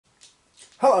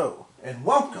Hello, and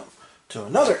welcome to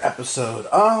another episode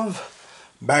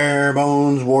of Bare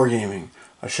Bones Wargaming,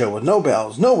 a show with no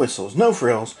bells, no whistles, no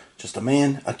frills, just a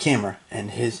man, a camera,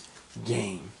 and his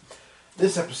game.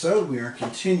 This episode, we are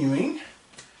continuing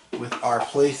with our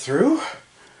playthrough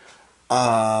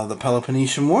of the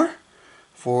Peloponnesian War,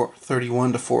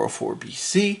 431 to 404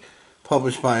 BC,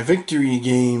 published by Victory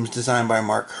Games, designed by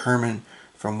Mark Herman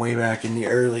from way back in the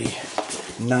early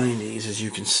 90s, as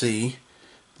you can see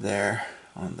there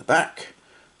on the back.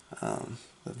 The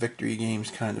Victory Games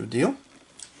kind of deal.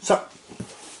 So,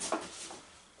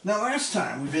 now last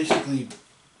time we basically,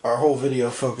 our whole video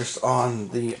focused on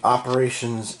the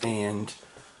operations and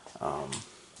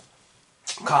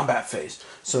combat phase.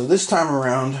 So this time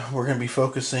around we're going to be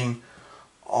focusing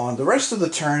on the rest of the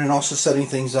turn and also setting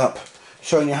things up,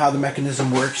 showing you how the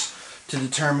mechanism works to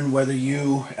determine whether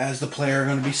you as the player are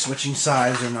going to be switching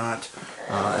sides or not,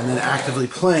 and then actively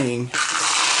playing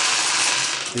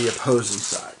the opposing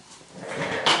side.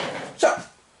 So,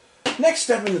 next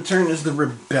step in the turn is the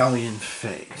rebellion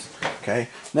phase. Okay,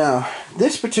 now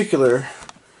this particular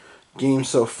game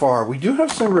so far, we do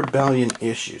have some rebellion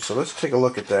issues. So let's take a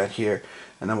look at that here,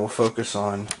 and then we'll focus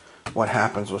on what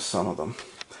happens with some of them.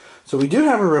 So we do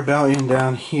have a rebellion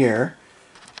down here,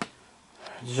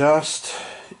 just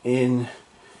in,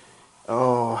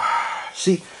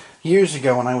 see, years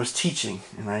ago when I was teaching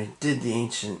and I did the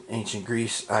ancient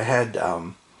Greece, I had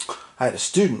a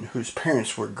student whose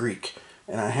parents were Greek,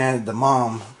 and I had the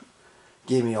mom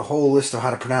gave me a whole list of how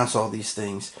to pronounce all these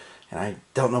things, and I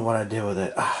don't know what I did with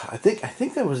it. I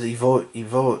think that was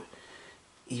Evoi,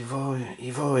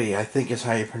 I think is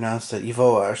how you pronounce it,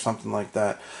 Evoa or something like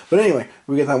that. But anyway,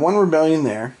 we get that one rebellion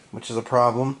there, which is a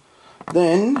problem.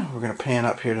 Then we're going to pan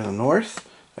up here to the north.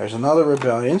 There's another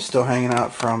rebellion still hanging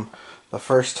out from the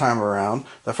first time around.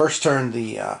 The first turn,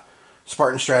 the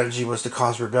Spartan strategy was to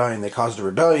cause rebellion. They caused a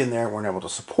rebellion there, weren't able to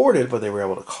support it, but they were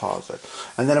able to cause it.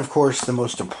 And then, of course, the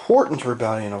most important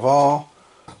rebellion of all,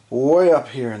 way up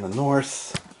here in the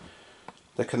north,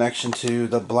 the connection to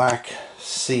the Black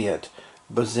Sea at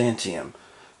Byzantium,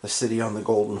 the city on the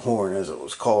Golden Horn, as it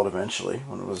was called eventually,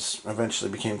 when it was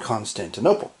eventually became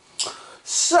Constantinople.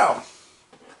 So,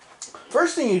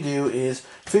 first thing you do is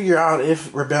figure out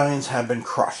if rebellions have been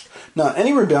crushed. Now,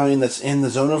 any rebellion that's in the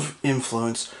zone of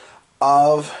influence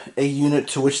of a unit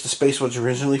to which the space was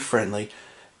originally friendly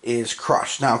is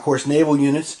crushed. Now, of course, naval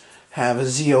units have a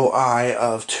ZOI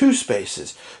of 2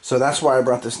 spaces. So that's why I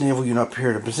brought this naval unit up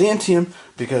here to Byzantium,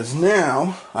 because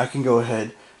now I can go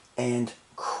ahead and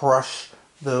crush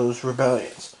those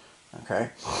rebellions. Okay?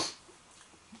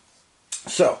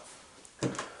 So,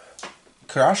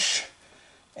 crush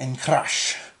and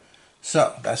crush.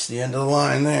 So, that's the end of the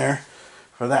line there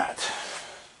for that.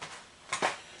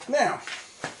 Now,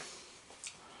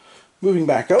 moving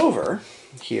back over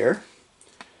here,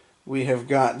 we have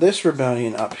got this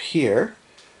rebellion up here,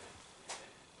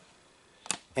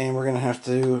 and we're going to have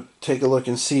to take a look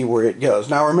and see where it goes.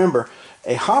 Now remember,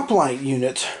 a hoplite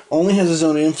unit only has a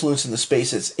zone of influence in the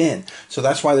space it's in, so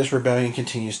that's why this rebellion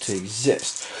continues to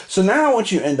exist. So now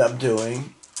what you end up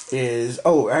doing is,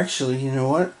 actually, you know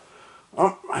what?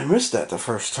 I missed that the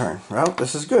first turn. Well,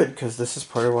 this is good, because this is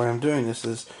part of why I'm doing this,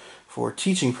 is for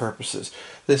teaching purposes.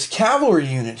 This cavalry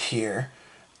unit here,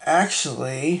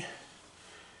 actually,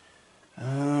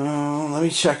 let me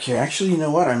check here. Actually, you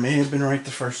know what? I may have been right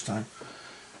the first time.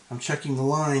 I'm checking the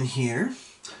line here,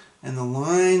 and the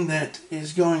line that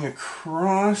is going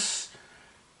across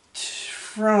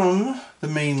from the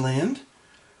mainland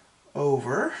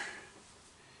over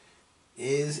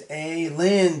is a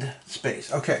land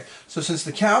space. Okay, so since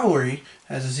the cavalry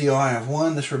has a ZOI of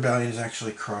 1, this rebellion is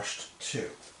actually crushed 2.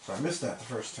 So I missed that the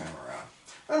first time around.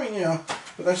 I mean,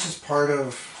 but that's just part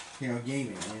of,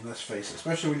 gaming. I mean, let's face it,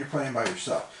 especially when you're playing by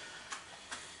yourself.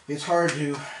 It's hard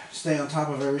to stay on top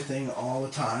of everything all the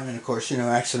time, and of course,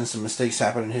 accidents and mistakes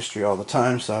happen in history all the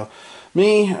time. So,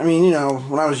 when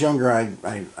I was younger,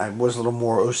 I was a little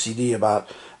more OCD about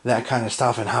that kind of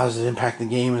stuff and how does it impact the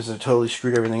game, as it totally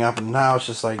screwed everything up. And now it's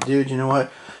just like, dude, you know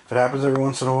what? If it happens every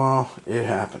once in a while, it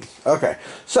happens. Okay,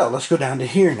 so let's go down to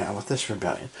here now with this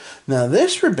rebellion. Now,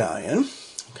 this rebellion,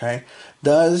 okay,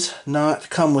 does not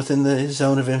come within the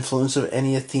zone of influence of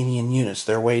any Athenian units.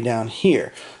 They're way down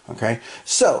here. Okay,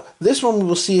 so this one we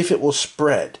will see if it will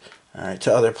spread, all right,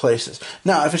 to other places.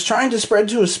 Now, if it's trying to spread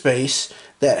to a space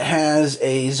that has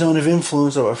a zone of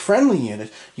influence of a friendly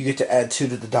unit, you get to add 2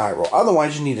 to the die roll.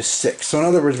 Otherwise, you need a 6. So in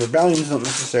other words, rebellions don't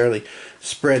necessarily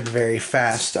spread very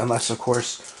fast unless, of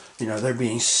course, they're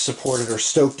being supported or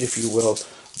stoked, if you will,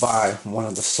 by one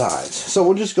of the sides. So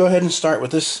we'll just go ahead and start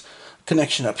with this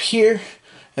connection up here,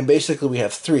 And basically we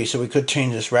have 3, so we could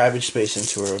change this ravage space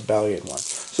into a rebellion one.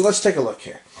 So let's take a look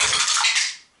here.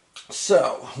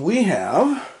 So we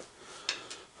have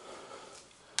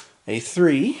a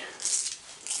 3,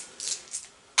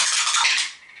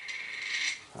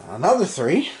 another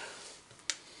 3,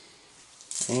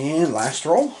 and last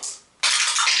roll,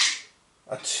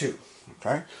 a 2.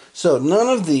 Okay, so none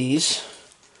of these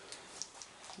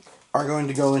are going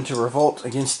to go into revolt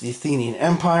against the Athenian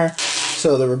Empire,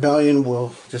 so the rebellion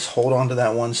will just hold on to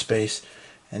that one space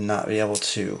and not be able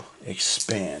to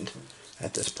expand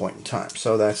at this point in time.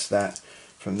 So that's that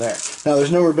from there. Now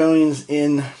there's no rebellions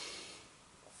in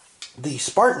the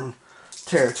Spartan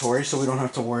territory, so we don't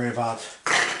have to worry about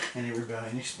any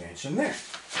rebellion expansion there.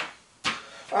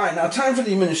 Alright, now time for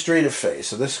the administrative phase.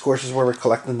 So this, of course, is where we're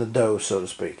collecting the dough, so to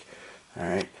speak.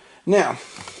 Alright, now,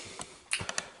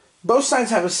 both sides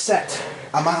have a set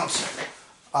amount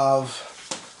of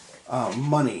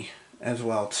money as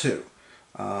well, too.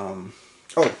 Oh,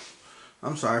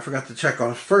 I'm sorry, I forgot to check on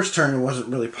the first turn. It wasn't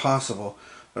really possible,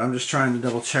 but I'm just trying to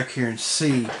double check here and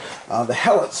see. The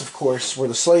Helots, of course, were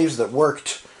the slaves that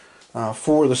worked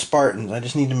for the Spartans. I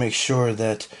just need to make sure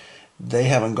that they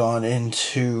haven't gone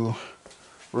into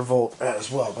revolt as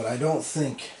well, but I don't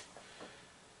think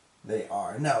they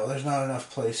are. No, there's not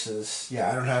enough places. Yeah,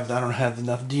 I don't have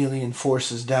enough Delian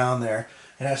forces down there.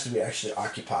 It has to be actually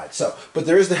occupied. So, but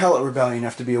there is the Helot Rebellion you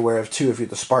have to be aware of too if you're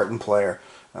the Spartan player.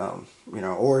 You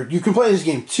know, or you can play this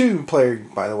game 2-player,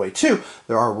 by the way, too.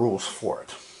 There are rules for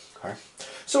it. Okay.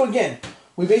 So again,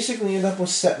 we basically end up with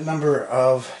a set number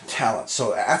of talents.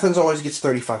 So Athens always gets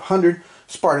 3,500.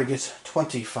 Sparta gets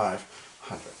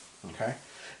 2,500. Okay.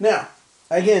 Now,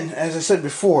 again, as I said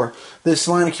before, this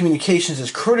line of communications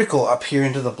is critical up here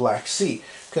into the Black Sea,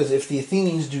 because if the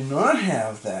Athenians do not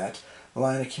have that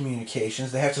line of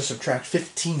communications, they have to subtract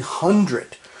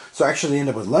 1,500. So actually they end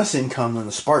up with less income than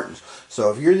the Spartans. So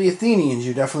if you're the Athenians,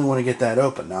 you definitely want to get that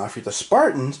open. Now, if you're the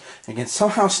Spartans and can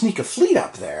somehow sneak a fleet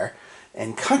up there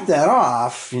and cut that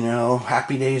off, you know,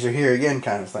 happy days are here again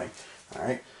kind of thing. All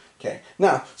right? Okay.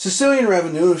 Now, Sicilian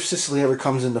revenue, if Sicily ever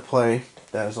comes into play,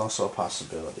 that is also a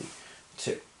possibility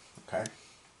too. Okay?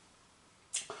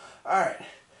 Alright.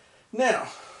 Now,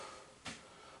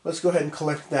 let's go ahead and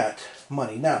collect that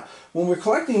money. Now, when we're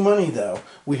collecting money, though,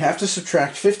 we have to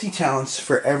subtract 50 talents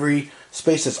for every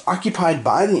space that's occupied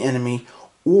by the enemy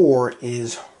or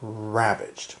is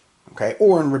ravaged. Okay?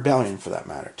 Or in rebellion, for that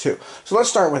matter, too. So let's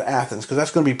start with Athens, because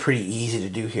that's going to be pretty easy to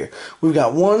do here. We've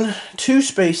got 2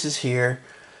 spaces here,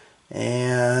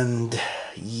 and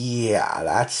yeah,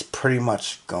 that's pretty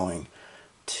much going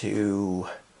to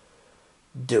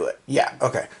do it. Yeah,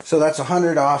 okay. So that's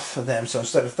 100 off of them. So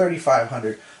instead of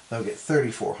 3,500, they'll get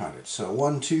 3,400. So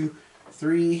 1, 2,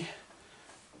 3,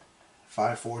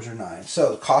 5 4s or 9.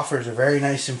 So the coffers are very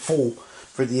nice and full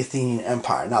for the Athenian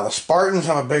Empire. Now the Spartans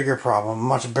have a bigger problem, a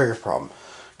much bigger problem.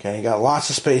 Okay, you got lots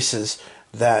of spaces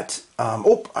that.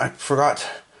 Oh, I forgot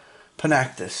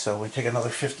Panactus. So we take another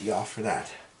 50 off for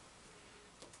that.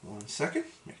 1 second,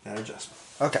 make that adjustment.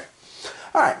 Okay.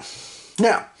 All right.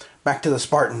 Now, back to the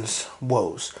Spartans'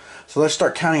 woes. So let's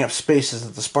start counting up spaces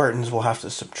that the Spartans will have to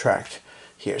subtract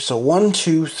here. So 1,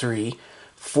 2, 3,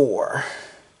 4,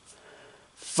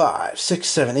 5, 6,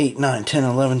 7, 8, 9, 10,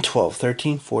 11, 12,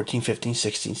 13, 14, 15,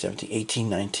 16, 17, 18,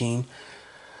 19,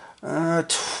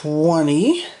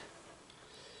 20.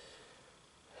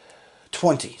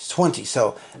 20.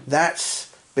 So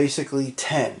that's basically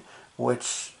 10,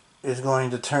 which is going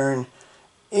to turn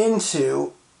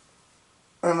into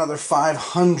another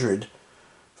 500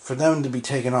 for them to be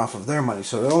taken off of their money.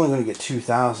 So they're only going to get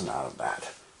 2,000 out of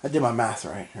that. I did my math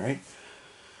right?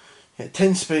 Yeah,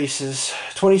 10 spaces,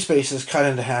 20 spaces cut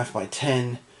into half by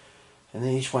 10, and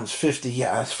then each one's 50.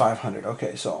 Yeah, that's 500.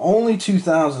 Okay, so only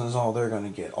 2,000 is all they're going to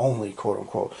get, only, quote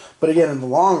unquote. But again, in the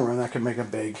long run, that could make a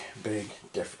big, big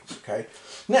difference. Okay.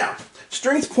 Now,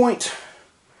 strength point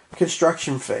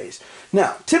construction phase.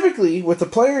 Now, typically, with the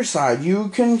player side, you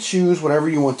can choose whatever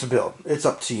you want to build. It's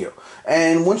up to you.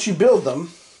 And once you build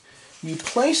them, you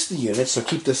place the units, so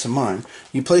keep this in mind,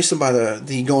 you place them by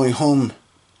the going home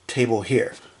table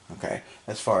here, okay,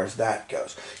 as far as that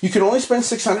goes. You can only spend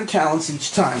 600 talents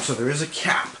each time, so there is a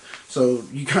cap. So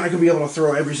you kind of can be able to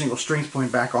throw every single strength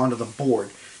point back onto the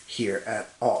board here at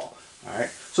all.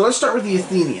 Alright, so let's start with the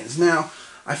Athenians. Now,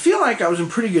 I feel like I was in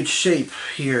pretty good shape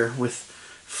here with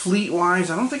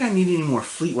fleet-wise. I don't think I need any more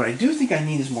fleet. What I do think I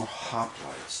need is more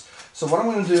hoplites. So what I'm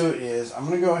going to do is I'm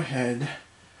going to go ahead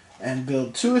and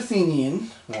build 2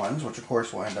 Athenian ones, which of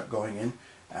course will end up going in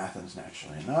Athens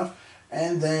naturally enough,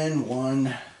 and then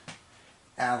 1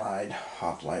 allied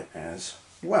hoplite as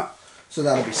well. So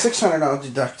that'll be 600 I'll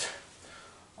deduct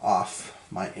off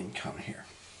my income here.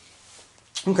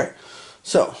 Okay,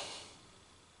 so,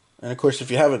 and of course if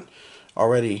you haven't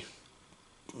already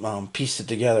pieced it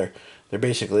together, there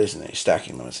basically isn't any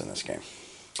stacking limits in this game.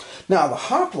 Now the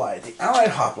hoplite, the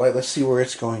allied hoplite, let's see where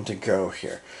it's going to go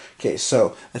here. Okay,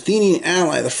 so Athenian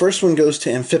ally, the first one goes to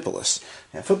Amphipolis.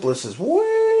 Amphipolis is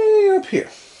way up here.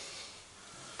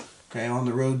 Okay, on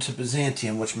the road to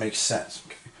Byzantium, which makes sense.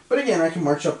 Okay. But again, I can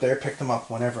march up there, pick them up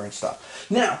whenever and stuff.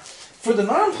 Now, for the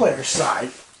non-player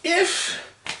side, if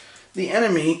the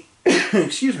enemy,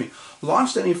 excuse me,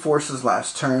 lost any forces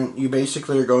last turn, you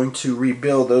basically are going to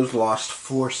rebuild those lost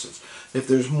forces. If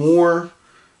there's more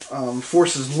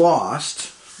forces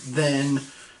lost, then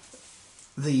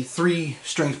the 3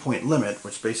 strength point limit,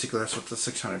 which basically that's what the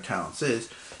 600 talents is,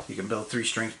 you can build 3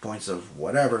 strength points of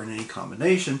whatever in any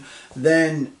combination,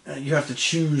 then you have to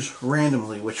choose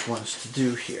randomly which ones to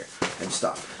do here and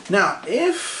stuff. Now,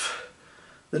 if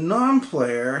the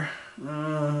non-player,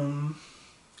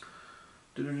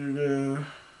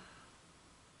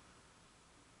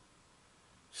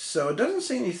 so it doesn't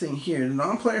say anything here. The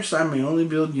non-player side may only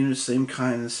build units same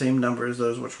kind and the same number as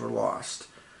those which were lost.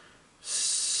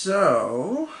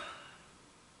 So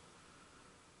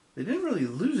they didn't really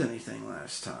lose anything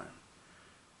last time.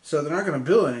 So they're not going to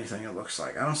build anything, it looks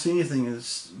like. I don't see anything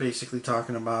that's basically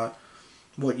talking about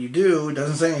what you do. It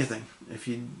doesn't say anything. If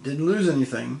you didn't lose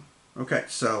anything, okay,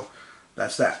 so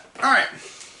that's that. Alright,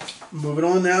 moving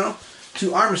on now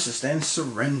to armistice and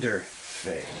surrender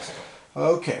phase.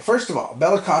 Okay, first of all,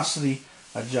 bellicosity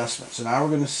adjustment. So now we're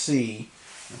going to see,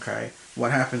 okay,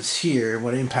 what happens here,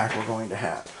 what impact we're going to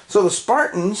have. So the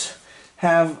Spartans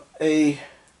have a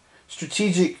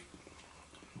strategic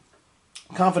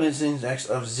confidence index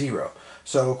of 0.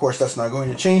 So of course that's not going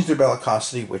to change their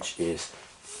bellicosity, which is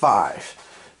 5.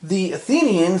 The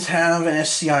Athenians have an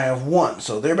SCI of 1,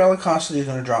 so their bellicosity is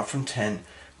going to drop from 10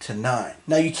 to 9.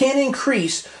 Now you can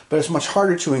increase, but it's much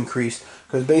harder to increase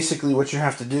because basically what you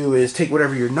have to do is take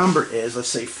whatever your number is, let's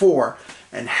say 4,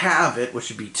 and halve it, which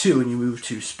would be 2, and you move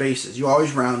 2 spaces. You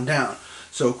always round down.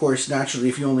 So of course, naturally,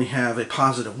 if you only have a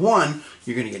positive 1,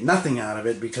 you're going to get nothing out of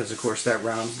it because of course that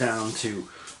rounds down to,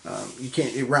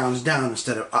 it rounds down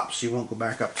instead of up, so you won't go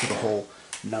back up to the whole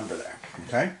number there.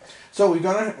 Okay? So we've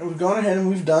gone ahead and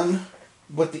we've done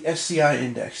what the SCI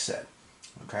index said.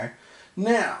 Okay?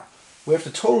 Now, we have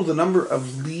to total the number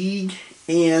of league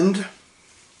and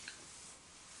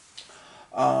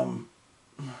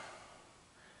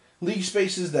league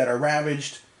spaces that are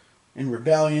ravaged in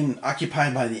rebellion,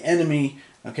 occupied by the enemy,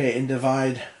 okay, and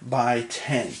divide by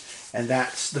 10. And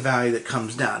that's the value that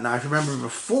comes down. Now, if you remember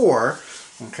before,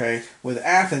 okay, with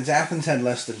Athens had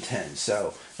less than 10,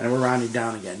 so, and we're rounding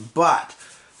down again. But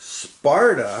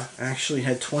Sparta actually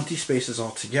had 20 spaces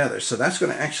altogether, so that's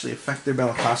going to actually affect their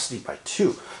bellicosity by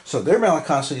 2. So their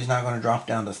bellicosity is now going to drop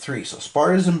down to 3. So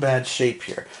Sparta's in bad shape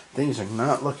here. Things are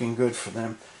not looking good for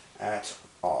them at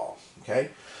all. Okay,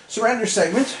 surrender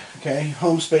segment. Okay,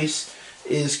 home space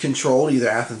is controlled, either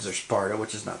Athens or Sparta,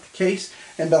 which is not the case,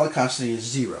 and bellicosity is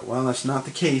 0. Well, that's not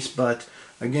the case, but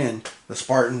again, the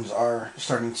Spartans are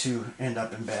starting to end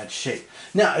up in bad shape.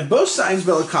 Now, if both sides'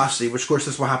 bellicosity, which of course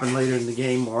this will happen later in the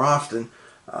game more often,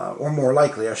 or more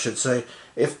likely, I should say,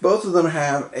 if both of them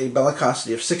have a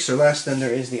bellicosity of 6 or less, then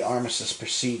there is the armistice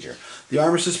procedure. The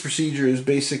armistice procedure is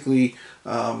basically,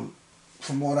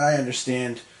 from what I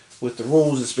understand, with the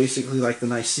rules, it's basically like the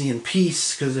Nicene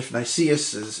peace, because if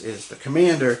Nicias is the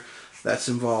commander that's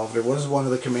involved, or was one of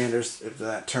the commanders of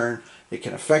that turn, it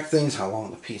can affect things, how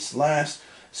long the peace lasts.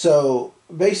 So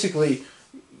basically,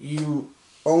 you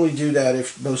only do that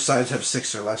if both sides have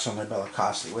 6 or less on their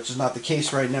bellicosity, which is not the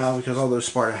case right now, because although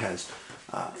Sparta has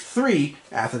 3,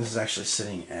 Athens is actually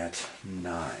sitting at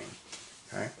 9.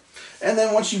 Okay? And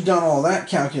then once you've done all that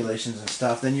calculations and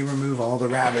stuff, then you remove all the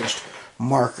ravaged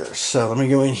markers. So let me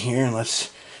go in here and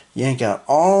let's yank out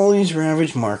all these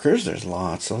ravaged markers. There's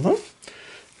lots of them.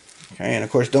 Okay, and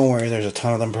of course, don't worry, there's a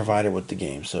ton of them provided with the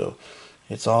game, so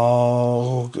it's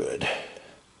all good.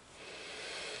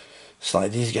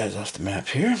 Slide these guys off the map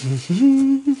here.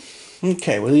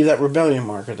 Okay, we'll leave that rebellion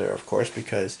marker there, of course,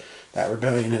 because that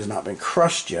rebellion has not been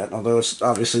crushed yet, although it's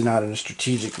obviously not in a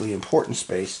strategically important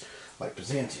space like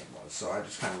Byzantium was, so I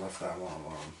just kind of left that one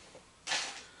alone.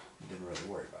 Didn't really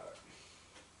worry about it.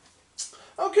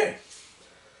 Okay,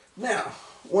 now,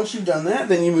 once you've done that,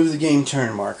 then you move the game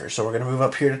turn marker. So we're going to move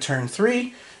up here to turn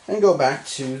 3 and go back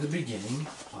to the beginning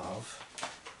of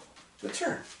the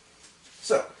turn.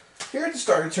 So, here at the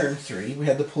start of turn 3, we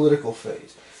had the political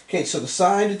phase. Okay, so the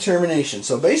side determination.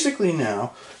 So basically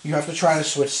now, you have to try to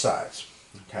switch sides.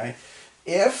 Okay,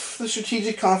 if the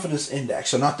strategic confidence index,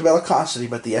 so not the bellicosity,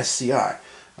 but the SCI,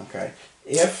 okay,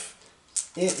 if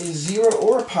it is 0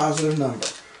 or a positive number,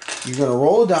 you're going to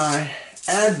roll a die,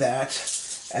 add that,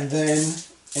 and then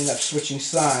end up switching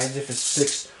sides if it's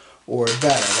 6 or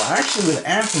better. Well, actually with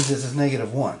Athens this is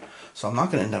 -1, so I'm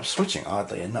not going to end up switching,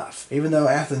 oddly enough. Even though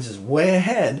Athens is way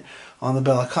ahead on the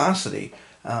bellicosity,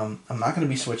 I'm not going to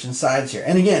be switching sides here.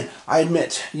 And again, I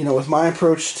admit, you know, with my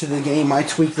approach to the game, my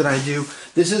tweak that I do,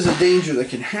 this is a danger that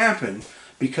can happen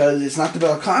because it's not the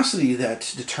bellicosity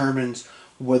that determines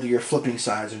whether you're flipping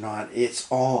sides or not. It's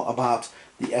all about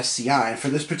the SCI. And for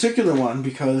this particular one,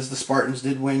 because the Spartans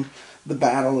did win the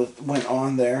battle that went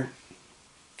on there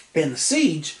in the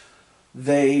siege,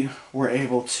 they were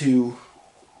able to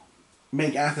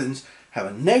make Athens have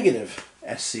a negative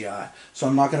SCI. So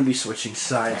I'm not going to be switching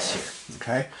sides here.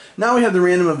 Okay. Now we have the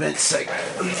random event segment.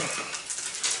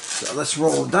 So let's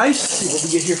roll the dice, see what we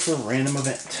get here for a random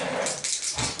event.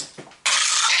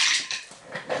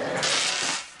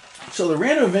 So the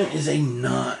random event is a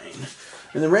 9.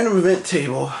 And the random event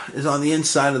table is on the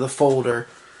inside of the folder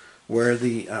where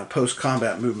the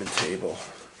post-combat movement table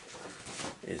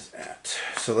is at.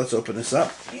 So let's open this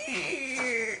up.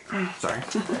 Sorry.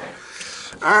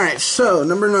 Alright, so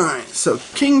number 9. So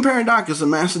King Peridocus of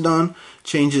Macedon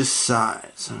changes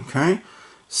sides. Okay?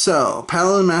 So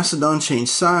Paladin Macedon change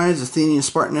sides. Athenian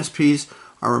Spartan SPs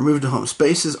are removed to home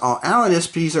spaces. All allied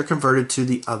SPs are converted to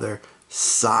the other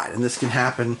side. And this can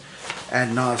happen ad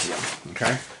nauseum.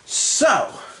 Okay?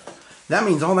 So that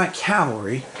means all that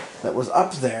cavalry that was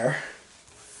up there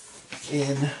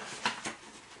in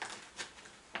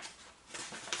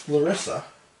Larissa,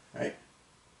 right?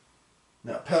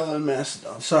 No, Pella and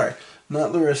Macedon. Sorry,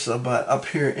 not Larissa, but up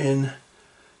here in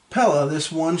Pella,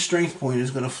 this one strength point is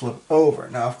going to flip over.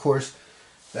 Now, of course,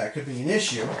 that could be an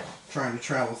issue, trying to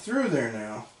travel through there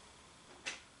now.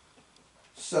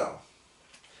 So,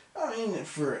 I mean,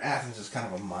 for Athens, it's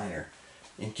kind of a minor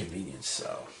inconvenience.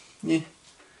 So, yeah,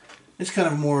 it's kind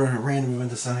of more a random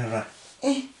event that's not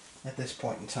a at this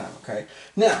point in time, okay?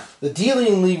 Now, the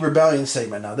Delian League Rebellion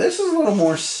segment. Now, this is a little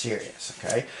more serious,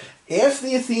 okay? If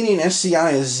the Athenian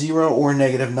SCI is 0 or a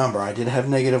negative number, I did have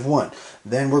 -1,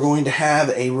 then we're going to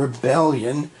have a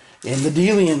rebellion in the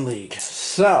Delian League.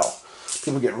 So,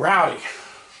 people get rowdy.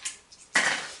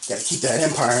 Got to keep that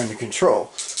empire under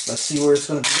control. Let's see where it's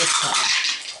going to be this time.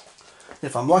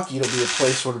 If I'm lucky, it'll be a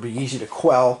place where it'll be easy to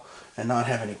quell and not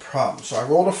have any problems. So I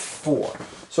rolled a 4.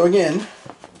 So again,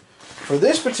 for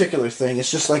this particular thing, it's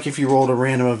just like if you rolled a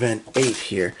random event 8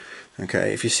 here.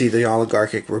 Okay, if you see the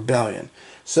oligarchic rebellion.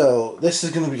 So this is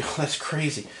going to be, oh, that's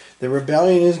crazy. The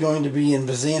rebellion is going to be in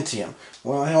Byzantium.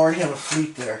 Well, I already have a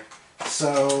fleet there.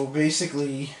 So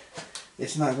basically,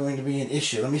 it's not going to be an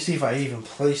issue. Let me see if I even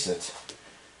place it.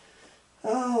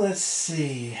 Oh, let's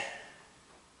see.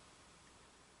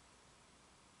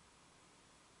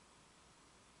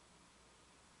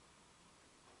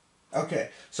 Okay,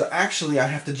 so actually I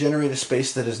have to generate a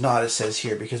space that is not, it says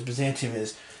here, because Byzantium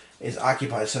is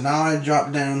occupied. So now I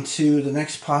drop down to the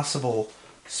next possible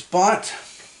spot,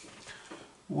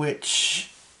 which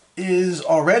is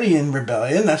already in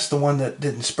rebellion. That's the one that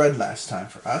didn't spread last time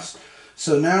for us.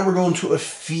 So now we're going to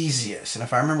Ephesius. And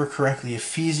if I remember correctly,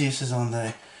 Ephesius is on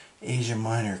the Asia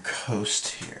Minor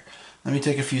coast here. Let me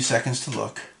take a few seconds to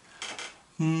look.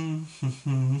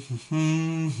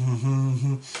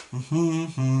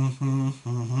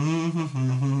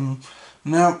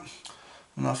 Nope,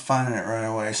 I'm not finding it right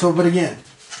away. So, but again,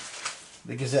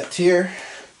 the Gazetteer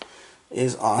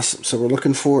is awesome. So we're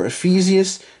looking for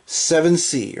Ephesius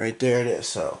 7C. Right there it is.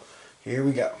 So here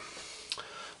we go.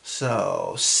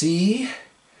 So C7.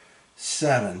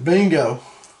 Bingo.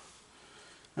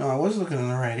 No, I was looking in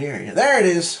the right area. There it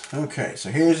is. Okay, so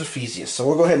here's Ephesius. So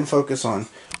we'll go ahead and focus on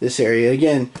this area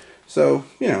again. So,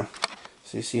 you know,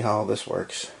 so you see how all this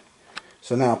works.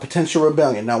 So now, potential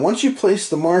rebellion. Now, once you place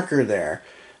the marker there,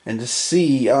 and to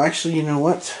see, oh, actually, you know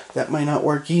what? That might not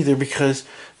work either because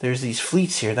there's these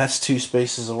fleets here. That's 2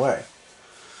 spaces away.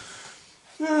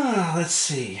 Let's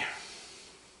see.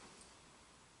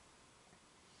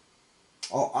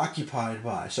 All occupied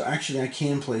by. So actually, I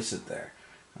can place it there.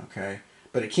 Okay.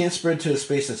 But it can't spread to a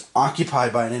space that's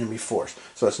occupied by an enemy force.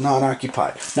 So it's not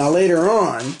occupied. Now later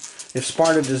on, if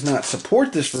Sparta does not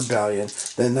support this rebellion,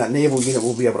 then that naval unit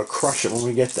will be able to crush it when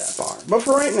we get that far. But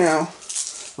for right now,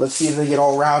 let's see if they get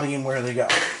all rowdy and where they go.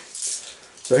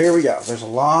 So here we go. There's a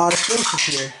lot of spaces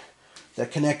here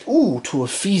that connect, ooh, to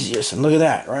Ephesius. And look at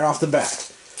that, right off the bat.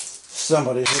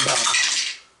 Somebody's rebelling.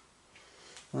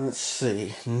 Let's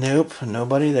see. Nope,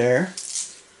 nobody there.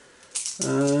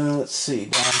 Let's see,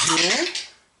 down here.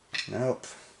 Nope.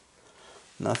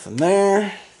 Nothing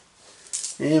there.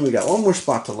 And we got one more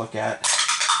spot to look at.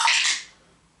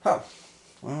 Oh,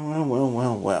 Well, well, well,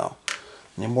 well, well.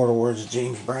 In the immortal words of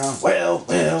James Brown, well,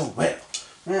 well, well.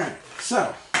 Alright,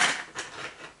 so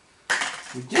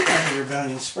we did have a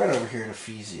rebellion spread over here at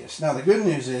Ephesius. Now the good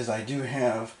news is I do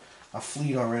have a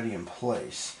fleet already in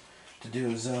place to do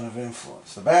a zone of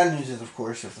influence. The bad news is, of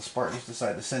course, if the Spartans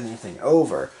decide to send anything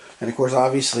over, and of course,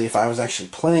 obviously, if I was actually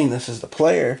playing this as the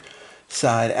player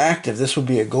side active, this would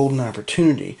be a golden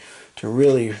opportunity to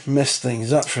really mess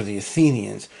things up for the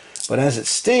Athenians. But as it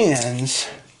stands,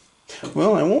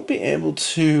 well, I won't be able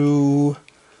to...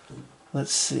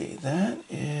 Let's see, that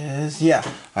is... Yeah,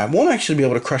 I won't actually be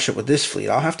able to crush it with this fleet.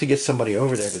 I'll have to get somebody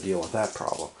over there to deal with that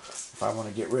problem if I want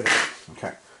to get rid of it.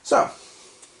 Okay, so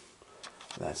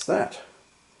that's that.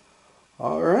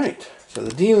 Alright, so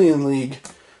the Delian League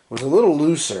was a little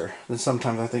looser than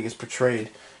sometimes I think is portrayed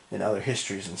in other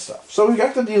histories and stuff. So we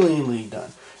got the Delian League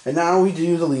done. And now we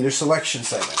do the leader selection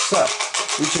segment. So,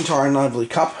 reach into our lovely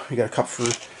cup. We got a cup for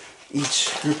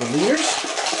each group of leaders.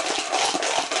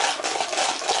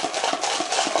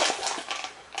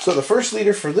 So the first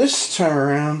leader for this time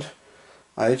around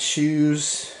I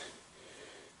choose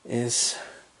is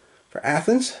for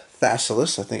Athens,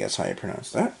 Thassalus. I think that's how you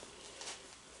pronounce that.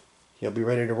 He'll be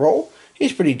ready to roll.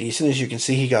 He's pretty decent. As you can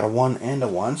see, he got a 1 and a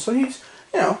 1. So he's,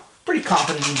 you know, pretty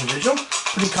competent individual.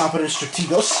 Pretty competent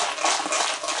strategos.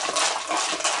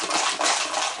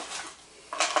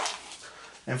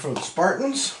 And for the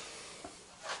Spartans,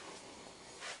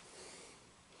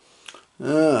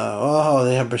 oh,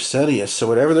 they have Bracetius. So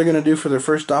whatever they're going to do for their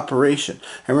first operation.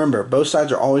 And remember, both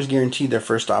sides are always guaranteed their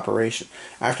first operation.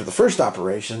 After the first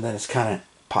operation, then it's kind of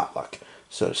potluck,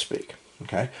 so to speak.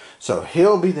 Okay? So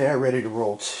he'll be there ready to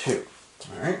roll too.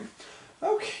 Alright?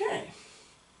 Okay.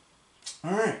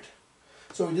 Alright.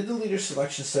 So we did the leader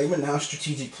selection segment, now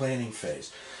strategic planning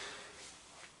phase.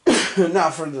 Now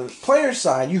for the player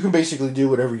side, you can basically do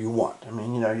whatever you want. I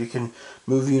mean, you know, you can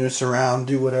move units around,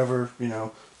 do whatever, you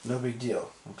know, no big deal.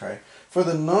 Okay. For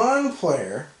the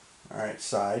non-player, alright,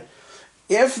 side,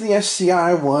 if the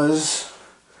SCI was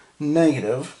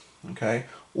negative, okay,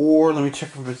 or let me check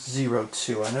if it's 0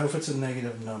 too. I know if it's a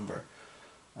negative number.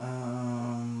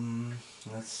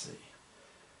 Let's see.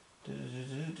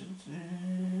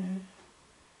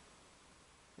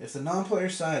 If the non-player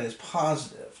side is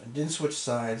positive and didn't switch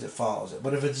sides, it follows it.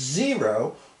 But if it's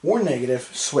 0 or negative,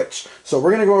 switch. So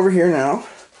we're going to go over here now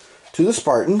to the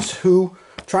Spartans who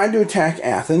tried to attack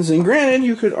Athens. And granted,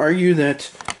 you could argue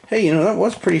that, hey, you know, that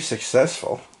was pretty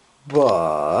successful.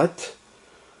 But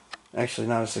actually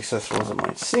not as successful as it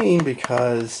might seem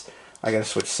because I got to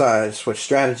switch sides, switch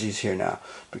strategies here now.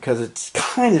 Because it's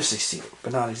kind of succeeded,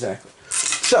 but not exactly.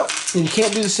 So, and you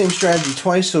can't do the same strategy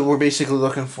twice, so we're basically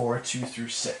looking for 2 through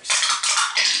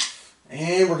 6.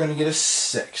 And we're going to get a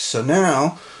 6. So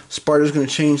now, Sparta's going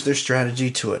to change their strategy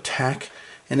to attack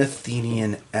an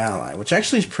Athenian ally, which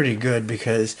actually is pretty good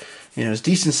because, you know, it's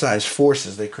decent-sized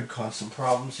forces. They could cause some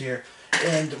problems here.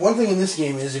 And one thing in this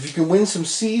game is if you can win some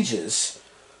sieges,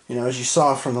 you know, as you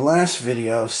saw from the last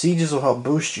video, sieges will help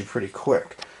boost you pretty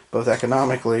quick, both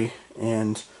economically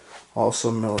and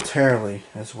also militarily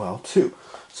as well, too.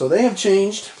 So they have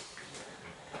changed,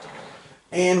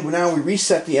 and now we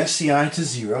reset the SCI to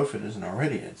 0 if it isn't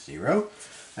already at 0,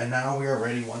 and now we are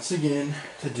ready once again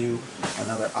to do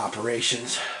another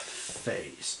operations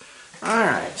phase.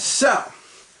 Alright, so,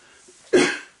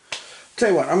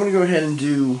 tell you what, I'm going to go ahead and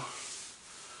do,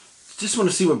 just want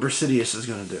to see what Bracetius is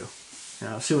going to do. You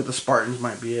know, see what the Spartans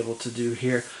might be able to do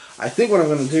here. I think what I'm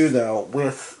going to do, though,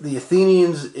 with the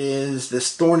Athenians is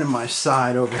this thorn in my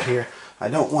side over here. I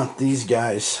don't want these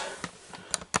guys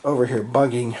over here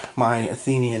bugging my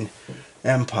Athenian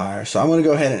empire. So I'm going to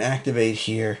go ahead and activate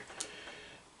here.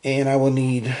 And I will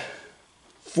need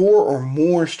 4 or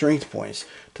more strength points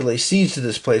to lay siege to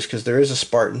this place because there is a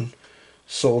Spartan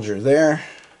soldier there.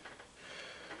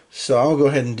 So I'll go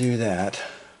ahead and do that.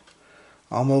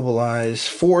 I'll mobilize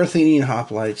 4 Athenian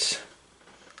hoplites.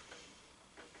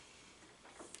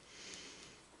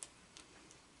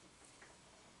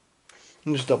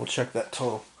 Let me just double check that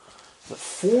total. Is it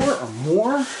 4 or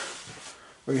more?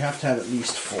 Or you have to have at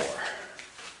least 4.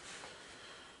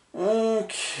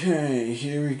 Okay,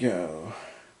 here we go.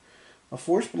 A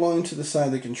force belonging to the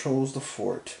side that controls the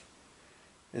fort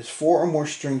is 4 or more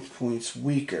strength points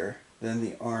weaker than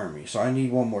the army. So I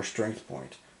need 1 more strength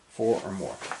point. 4 or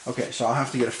more. Okay, so I'll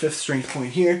have to get a 5th strength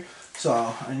point here.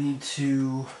 So I need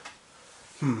to...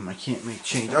 I can't make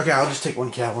change. Okay, I'll just take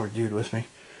 1 cavalry dude with me.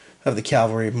 Have the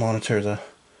cavalry monitor the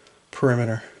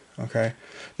perimeter. Okay.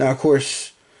 Now, of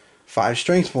course, 5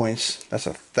 strength points. That's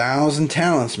 1,000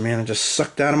 talents, man. I just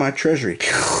sucked out of my treasury.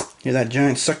 Hear that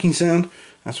giant sucking sound?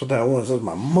 That's what that was. That was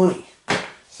my money.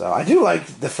 So I do like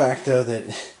the fact, though,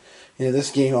 that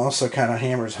this game also kind of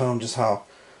hammers home just how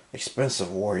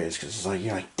expensive war is. Because it's like,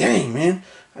 you're like, dang, man,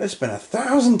 I just spent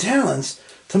 1,000 talents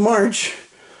to march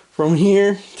from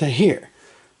here to here.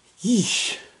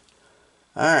 Yeesh.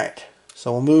 Alright,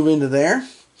 so we'll move into there.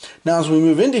 Now, as we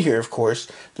move into here, of course,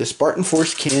 the Spartan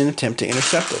force can attempt to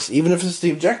intercept us. Even if it's the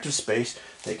objective space,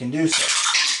 they can do so.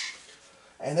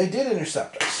 And they did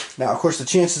intercept us. Now, of course, the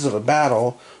chances of a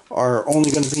battle are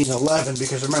only going to be an 11,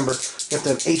 because remember, you have to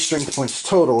have 8 strength points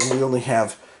total, and we only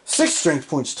have 6 strength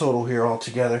points total here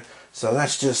altogether. So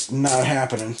that's just not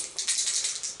happening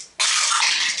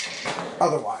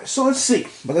otherwise. So let's see.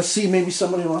 But let's see, maybe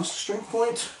somebody lost a strength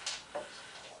point.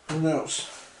 Who knows?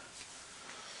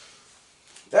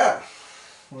 Yeah.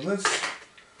 Well, that's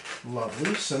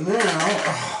lovely. So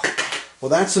now, well,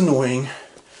 that's annoying.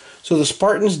 So the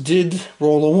Spartans did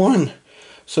roll a 1.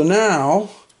 So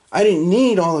now, I didn't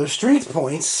need all those strength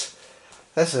points.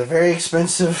 That's a very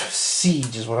expensive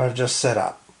siege is what I've just set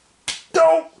up.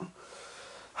 Don't!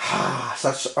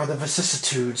 Such are the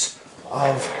vicissitudes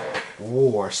of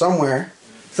war. Somewhere,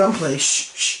 someplace,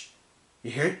 shh.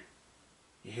 You hear it?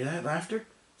 You hear that laughter?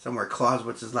 Somewhere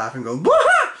Clausewitz is laughing, going, "Blah!"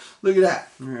 Look at that.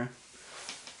 Yeah.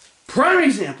 Prime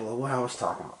example of what I was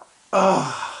talking about.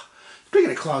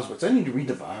 Speaking of Clausewitz, I need to read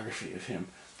the biography of him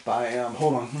by,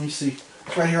 hold on, let me see.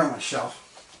 It's right here on my shelf.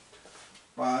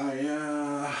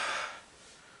 By,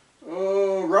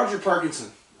 Roger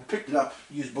Parkinson. I picked it up,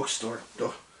 used bookstore,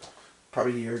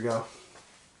 probably a year ago.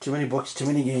 Too many books, too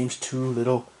many games, too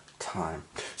little time.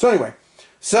 So anyway,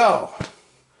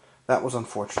 that was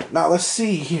unfortunate. Now let's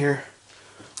see here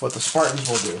what the Spartans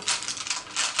will do.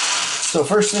 So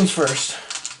first things first,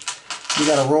 we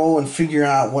got to roll and figure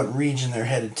out what region they're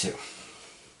headed to.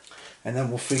 And then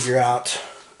we'll figure out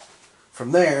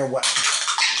from there what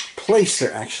place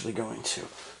they're actually going to.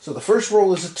 So the first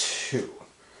roll is a 2.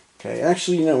 Okay,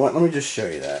 actually, you know what? Let me just show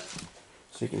you that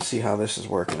so you can see how this is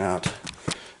working out.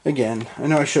 Again, I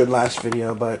know I showed last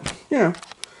video, but, for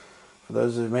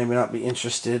those who may not be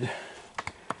interested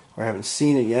or haven't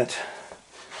seen it yet.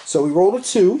 So we rolled a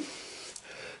 2.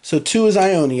 So 2 is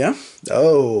Ionia.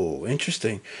 Oh,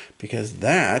 interesting. Because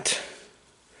that,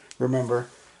 remember,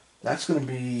 that's going to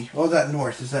be, is that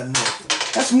north?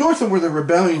 That's north of where the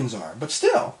rebellions are. But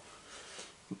still,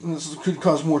 this could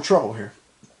cause more trouble here.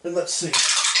 And let's see.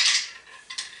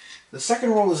 The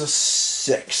second roll is a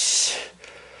 6.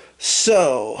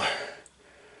 So,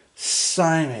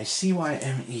 Cyme,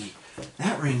 C-Y-M-E.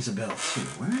 That rings a bell too.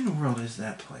 Where in the world is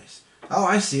that place? Oh,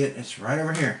 I see it. It's right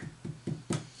over here.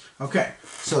 Okay,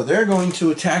 so they're going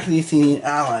to attack the Athenian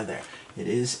ally there. It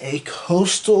is a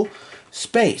coastal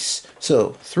space.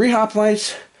 So, 3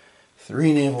 hoplites,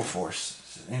 3 naval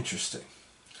forces. Interesting.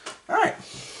 Alright.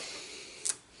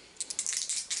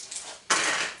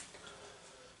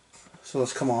 So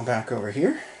let's come on back over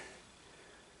here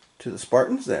to the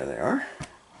Spartans. There they are.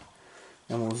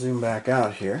 And we'll zoom back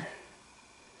out here.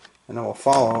 And then we'll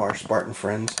follow our Spartan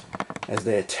friends as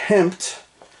they attempt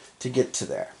to get to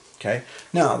there. Okay.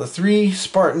 Now, the 3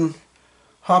 Spartan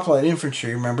hoplite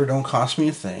infantry, remember, don't cost me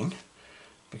a thing.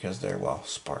 Because they're, well,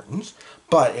 Spartans.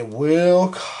 But it will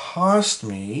cost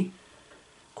me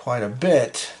quite a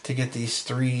bit to get these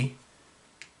 3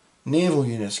 naval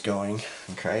units going.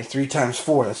 Okay, 3 times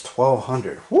 4, that's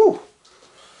 1,200. Woo!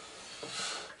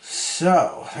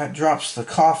 So, that drops the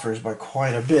coffers by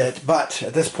quite a bit. But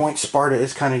at this point, Sparta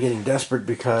is kind of getting desperate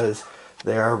because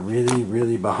they are really,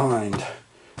 really behind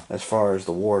as far as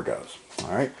the war goes.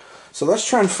 Alright, so let's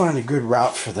try and find a good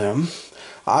route for them.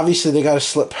 Obviously, they got to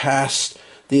slip past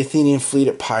the Athenian fleet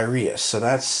at Piraeus, so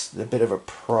that's a bit of a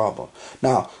problem.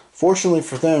 Now, fortunately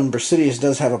for them, Brasidius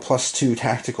does have a +2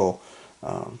 tactical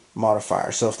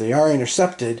modifier, so if they are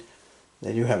intercepted,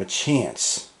 they do have a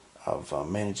chance of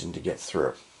managing to get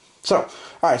through. So,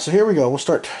 alright, so here we go. We'll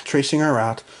start tracing our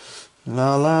route.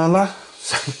 La la la.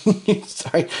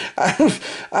 Sorry, I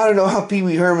don't know how Pee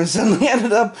Wee Herman suddenly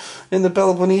ended up in the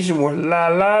Peloponnesian War. La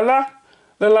la la,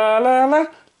 la la la la,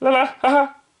 la la ha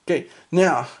ha. Okay,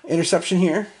 now interception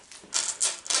here.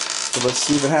 So let's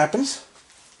see what happens.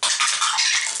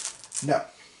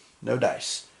 No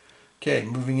dice. Okay,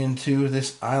 moving into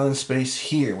this island space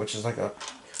here, which is like a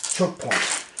choke point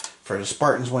for the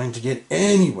Spartans wanting to get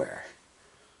anywhere.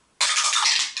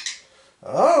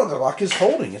 Oh, the luck is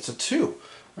holding. It's a 2.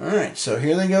 Alright, so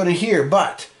here they go to here,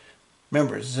 but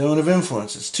remember, zone of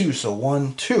influence is 2, so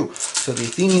 1, 2. So the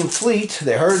Athenian fleet,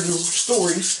 they heard the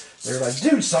stories. They're like,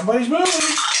 dude, somebody's moving.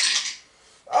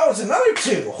 Oh, it's another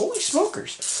 2. Holy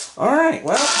smokers. Alright,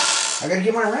 well, I gotta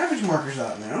get my ravage markers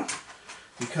out now,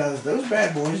 because those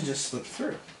bad boys just slipped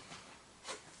through.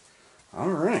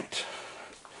 Alright.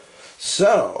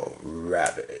 So,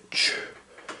 Ravage.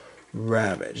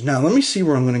 Ravage. Now, let me see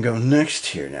where I'm going to go next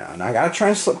here now. And I got to try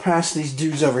and slip past these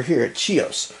dudes over here at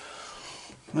Chios.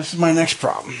 This is my next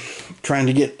problem. Trying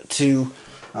to get to...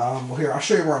 well, here, I'll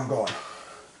show you where I'm going.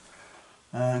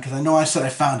 Because I know I said I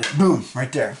found it. Boom,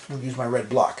 right there. We'll use my red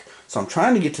block. So I'm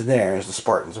trying to get to there as the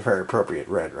Spartans. A very appropriate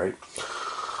red, right?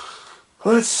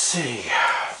 Let's see.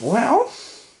 Well,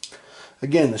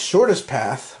 again, the shortest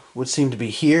path would seem to be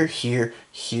here, here,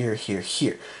 here, here,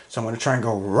 here. So I'm going to try and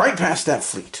go right past that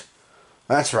fleet.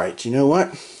 That's right. You know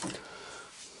what?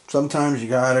 Sometimes you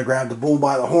got to grab the bull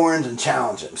by the horns and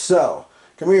challenge him. So,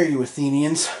 come here, you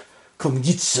Athenians. Come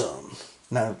get some.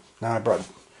 Now I brought...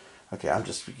 Okay, I'm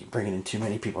just bringing in too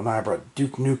many people. Now I brought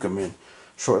Duke Nukem in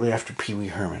shortly after Pee Wee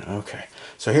Herman. Okay,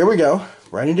 so here we go.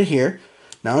 Right into here.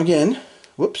 Now again...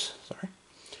 Whoops, sorry.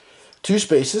 2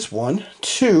 spaces. 1,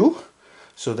 2...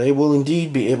 So they will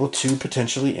indeed be able to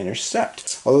potentially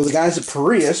intercept. Although the guys at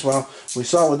Piraeus, well, we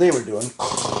saw what they were doing.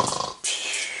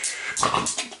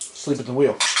 Sleep at the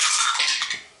wheel.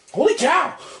 Holy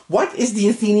cow! What is the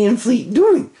Athenian fleet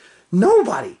doing?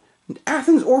 Nobody.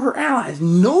 Athens or her allies.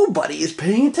 Nobody is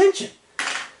paying attention.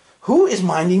 Who is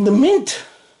minding the mint?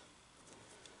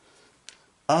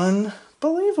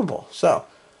 Unbelievable. So,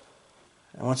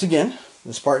 and once again,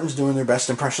 the Spartans doing their best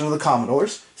impression of the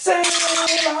Commodores. Sail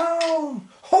on!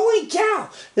 Holy cow!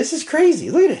 This is crazy.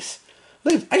 Look at this.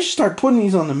 Look, I should start putting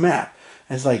these on the map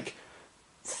as like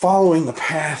following the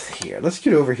path here. Let's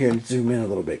get over here and zoom in a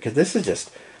little bit because this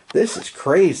is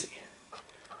crazy.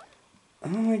 Oh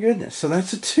my goodness. So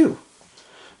that's a 2.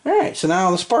 Alright, so now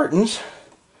the Spartans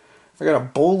are going to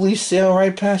boldly sail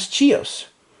right past Chios.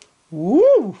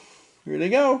 Woo! Here they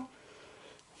go.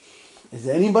 Is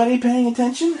anybody paying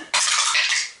attention?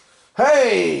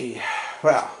 Hey!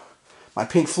 Well, my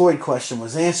Pink Floyd question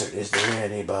was answered. Is there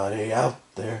anybody out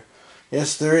there?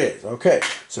 Yes, there is. Okay,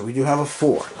 so we do have a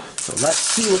 4. So let's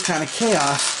see what kind of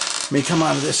chaos may come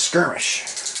out of this skirmish.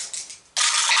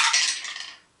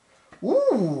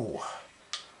 Ooh!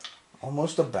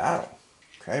 Almost a battle.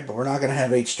 Okay, but we're not going to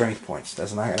have 8 strength points.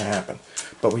 That's not going to happen.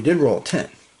 But we did roll a 10.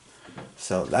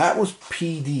 So that was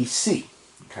PDC.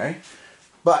 Okay?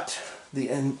 But the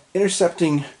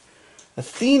intercepting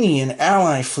Athenian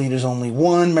ally fleet is only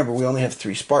 1. Remember, we only have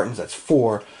 3 Spartans. That's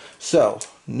 4. So,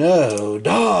 no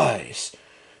dies.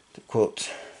 To quote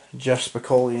Jeff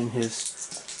Spicoli and his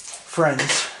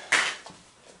friends.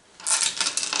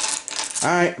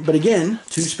 Alright, but again,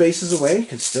 2 spaces away,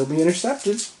 can still be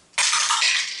intercepted.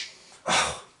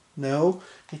 Oh, no,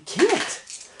 it can't.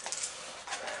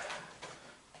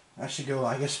 I should go,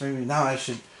 I guess maybe now I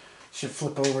should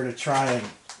flip over to try and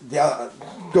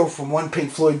go from one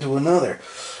Pink Floyd to another.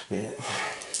 Yeah.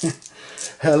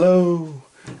 Hello,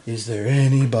 is there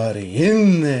anybody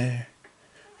in there?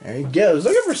 There he goes.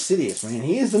 Look at Versidius, man.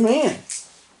 He is the man.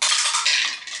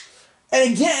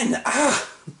 And again,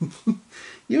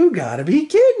 you gotta be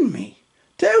kidding me.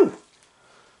 2.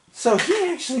 So he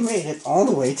actually made it all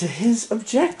the way to his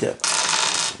objective.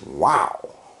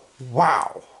 Wow.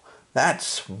 Wow.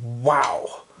 That's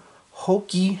wow.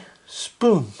 Hokey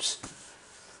spoons.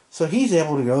 So he's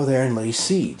able to go there and lay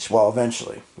siege. Well,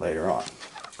 eventually, later on.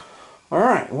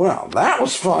 Alright, well, that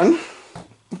was fun.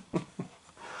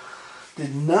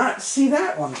 Did not see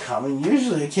that one coming.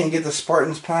 Usually I can't get the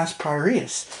Spartans past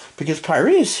Piraeus. Because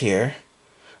Piraeus here...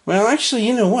 Well, actually,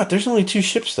 you know what? There's only 2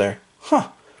 ships there. Huh.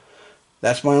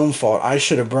 That's my own fault. I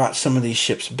should have brought some of these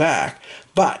ships back.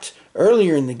 But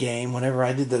earlier in the game, whenever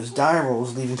I did those die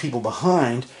rolls, leaving people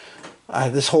behind,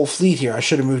 this whole fleet here, I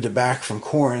should have moved it back from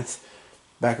Corinth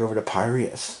back over to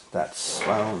Piraeus. That's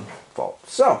my own fault.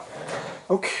 So,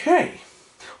 okay.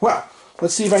 Well,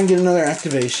 let's see if I can get another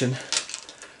activation.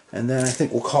 And then I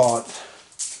think we'll call it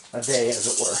a day, as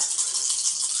it were.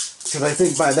 Because I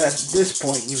think by this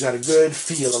point, you've got a good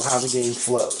feel of how the game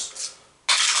flows.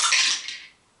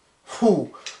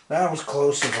 Whew, that was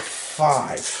close to a 5.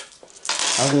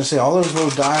 I was going to say, all those low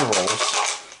die rolls.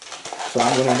 So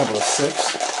I'm going to end up with a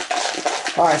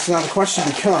 6. Alright, so now the question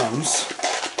becomes,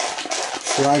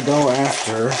 should I go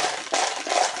after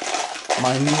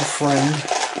my new friend,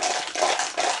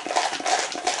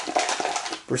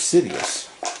 Versidius?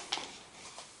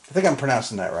 I think I'm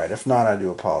pronouncing that right. If not, I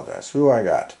do apologize. Who I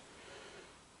got?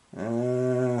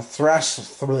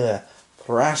 Thraslabos,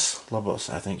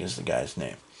 I think is the guy's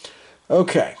name.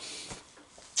 Okay.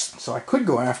 So I could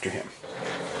go after him.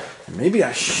 And maybe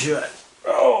I should.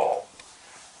 Oh!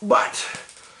 But,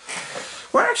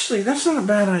 well, actually, that's not a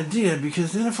bad idea,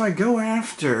 because then if I go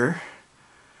after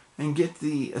and get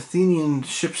the Athenian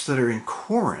ships that are in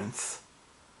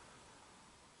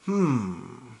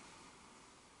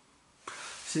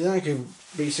See, then I can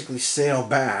basically sail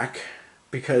back,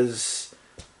 because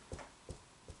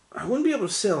I wouldn't be able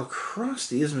to sail across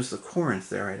the Isthmus of Corinth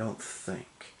there, I don't think.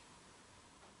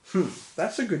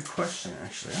 That's a good question,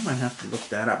 actually. I might have to look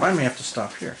that up. I may have to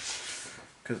stop here,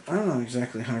 because I'm not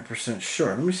exactly 100% sure.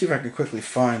 Let me see if I can quickly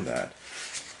find that.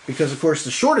 Because, of course,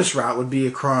 the shortest route would be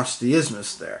across the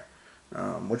isthmus there.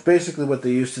 Which basically what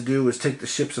they used to do was take the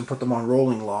ships and put them on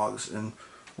rolling logs and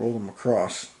roll them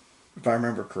across, if I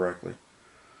remember correctly.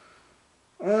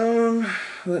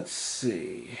 Let's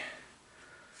see.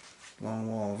 Long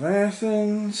Wall of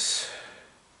Athens.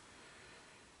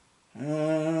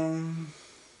 I'm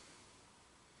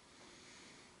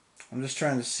just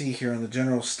trying to see here on the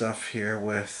general stuff here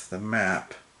with the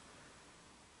map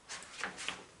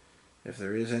if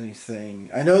there is anything.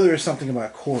 I know there is something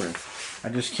about Corinth. I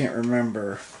just can't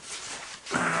remember.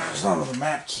 It's not on the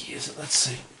map key, is it? Let's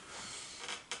see.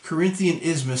 Corinthian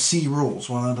Isthmus Sea Rules.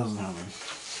 Well, that doesn't have it.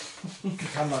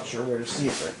 I'm not sure where to see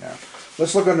it right now.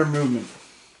 Let's look under movement.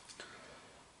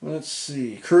 Let's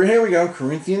see. Here we go.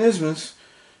 Corinthian Isthmus.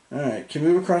 Alright, can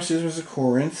move across the Isthmus of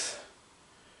Corinth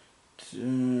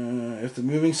if the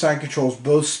moving side controls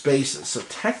both spaces. So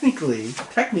technically,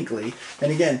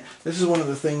 and again, this is one of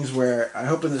the things where I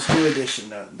hope in this new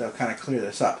edition they'll kind of clear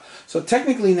this up. So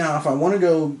technically now, if I want to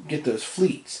go get those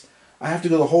fleets, I have to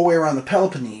go the whole way around the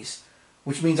Peloponnese,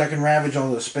 which means I can ravage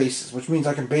all those spaces, which means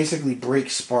I can basically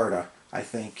break Sparta, I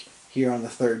think, here on the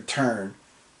third turn.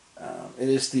 It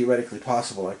is theoretically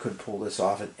possible I could pull this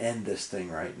off and end this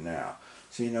thing right now.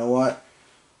 So you know what?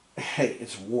 Hey,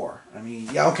 it's war. I mean,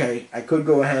 yeah, okay, I could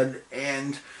go ahead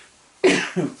and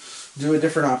do a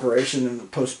different operation and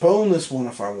postpone this one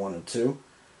if I wanted to.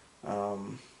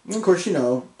 And of course, you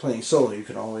know, playing solo, you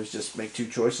can always just make two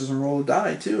choices and roll a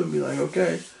die too and be like,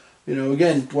 okay. You know,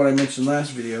 again, what I mentioned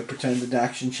last video, pretend the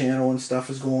Action Channel and stuff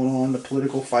is going on, the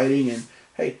political fighting, and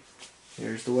hey,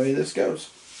 here's the way this goes.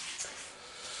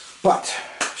 But,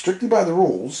 strictly by the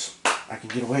rules, I can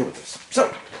get away with this.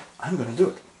 So, I'm going to do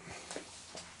it.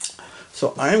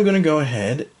 So, I'm going to go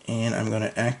ahead and I'm going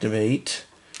to activate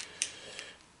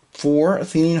 4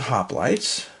 Athenian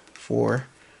hoplites. 4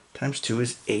 times 2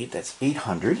 is 8. That's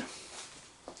 800.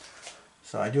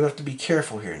 So, I do have to be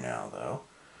careful here now, though.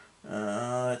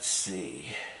 Let's see.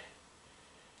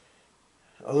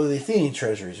 Although the Athenian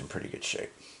treasury is in pretty good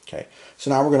shape. Okay, so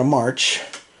now we're going to march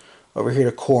over here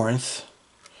to Corinth.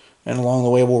 And along the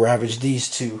way we'll ravage these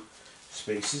 2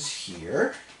 spaces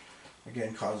here.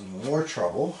 Again, causing more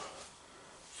trouble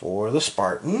for the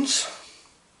Spartans.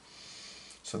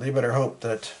 So they better hope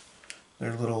that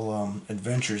their little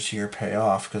adventures here pay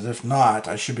off. Because if not,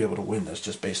 I should be able to win this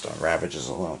just based on ravages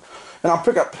alone. And I'll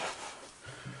pick up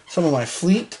some of my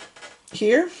fleet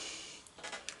here.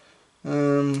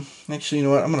 Actually, you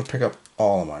know what? I'm going to pick up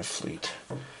all of my fleet.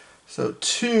 So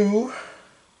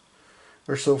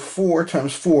 4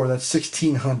 times 4, that's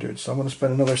 1,600. So I'm going to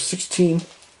spend another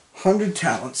 1,600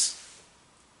 talents.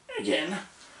 Again,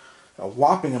 a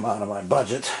whopping amount of my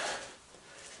budget.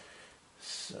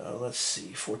 So let's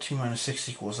see, 14 minus 6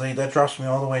 equals 8. That drops me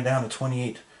all the way down to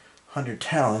 2,800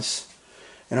 talents.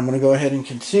 And I'm going to go ahead and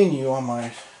continue on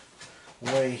my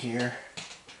way here,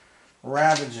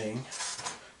 ravaging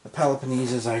the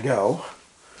Peloponnese as I go.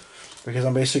 Because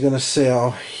I'm basically going to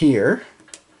sail here,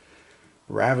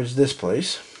 ravage this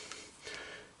place,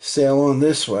 sail on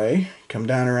this way, come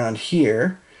down around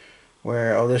here,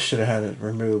 where, oh, this should have had it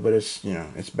removed, but it's, you know,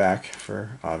 it's back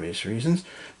for obvious reasons.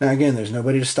 Now again, there's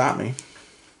nobody to stop me,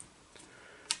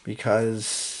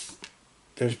 because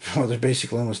there's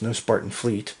basically almost no Spartan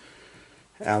fleet,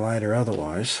 allied or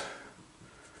otherwise.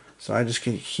 So I just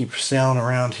can keep sailing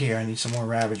around here. I need some more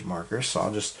ravage markers, so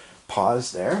I'll just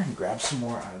pause there and grab some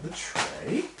more out of the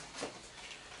tray.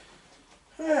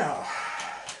 Now,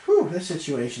 whew, this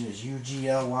situation is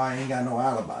UGLY, ain't got no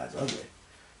alibi. It's ugly.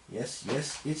 Yes,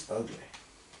 it's ugly.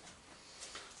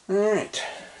 Alright.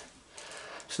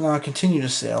 So now I'll continue to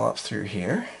sail up through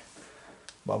here.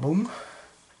 Ba-boom.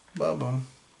 Ba-boom.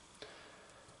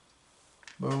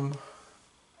 Boom.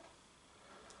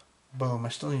 Boom. I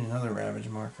still need another ravage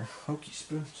marker. Hokey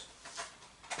spoons.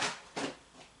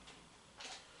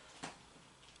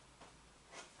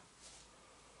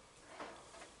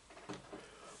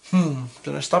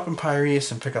 Did I stop in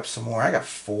Piraeus and pick up some more? I got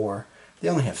 4. They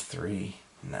only have 3.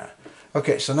 Nah.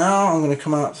 Okay, so now I'm going to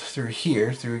come out through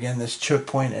here, through again this choke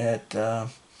point at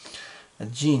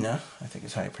Aegina, I think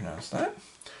is how you pronounce that.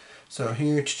 So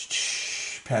here,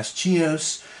 past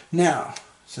Chios. Now,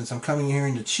 since I'm coming here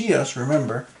into Chios,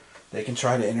 remember, they can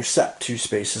try to intercept 2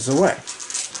 spaces away.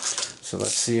 So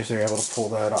let's see if they're able to pull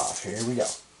that off. Here we go.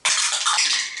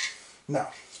 No,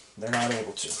 they're not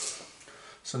able to.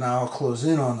 So now I'll close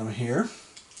in on them here.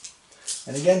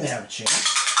 And again they have a chance.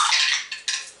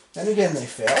 And again they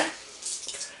fail.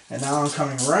 And now I'm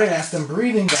coming right at them,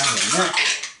 breathing down their neck.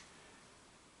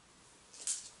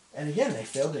 And again they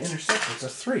failed to intercept. It's a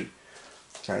 3.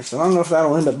 Okay, so I don't know if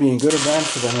that'll end up being good or bad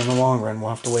for them in the long run. We'll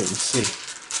have to wait and see.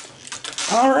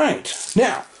 Alright,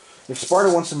 now, if Sparta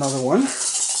wants another one,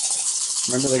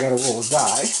 remember they got to roll a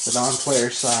die. The non-player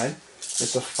side,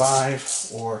 it's a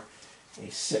 5 or a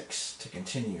 6 to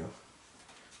continue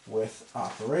with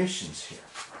operations here.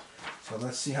 So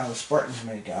let's see how the Spartans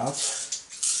make out.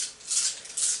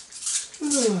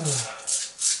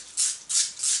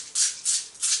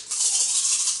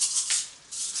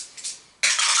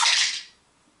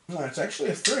 No, it's actually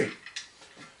a 3.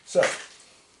 So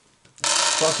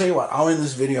I'll tell you what, I'll end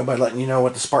this video by letting you know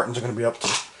what the Spartans are going to be up to.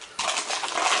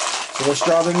 So let's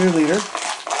draw the new leader.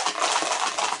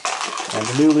 And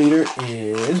the new leader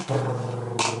is...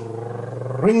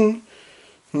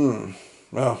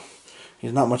 Well,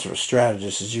 he's not much of a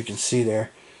strategist, as you can see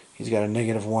there. He's got a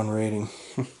 -1 rating.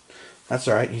 That's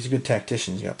alright, he's a good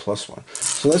tactician. He's got +1.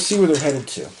 So let's see where they're headed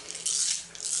to.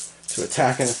 To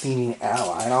attack an Athenian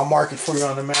ally. And I'll mark it for you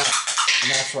on the map.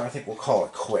 And that's where I think we'll call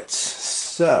it quits.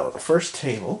 So, the first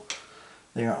table,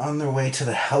 they are on their way to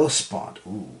the Hellespont.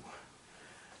 Ooh.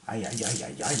 Ay, ay, ay,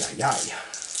 ay, ay, ay, ay.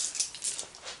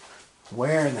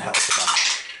 Where in the Hellespont?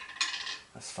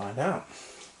 Let's find out.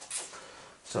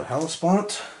 So,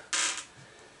 Hellespont,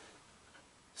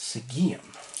 Sigeum.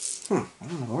 I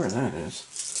don't know where that is.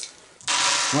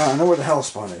 Well, I know where the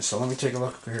Hellespont is, so let me take a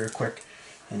look here quick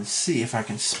and see if I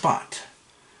can spot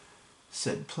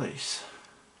said place.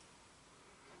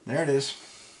 There it is.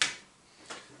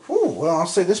 Ooh, well, I'll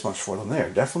say this much for them. They're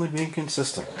definitely being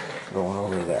consistent going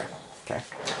over there. Okay.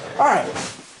 Alright.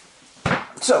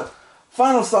 So,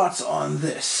 final thoughts on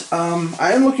this.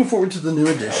 I am looking forward to the new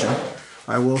edition.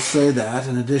 I will say that.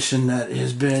 An edition that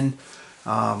has been,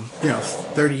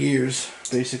 30 years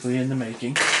basically in the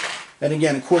making. And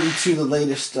again, according to the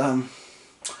latest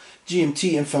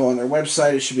GMT info on their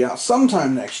website, it should be out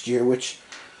sometime next year, which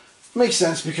makes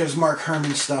sense because Mark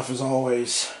Herman's stuff is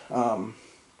always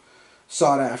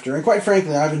sought after. And quite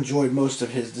frankly, I've enjoyed most of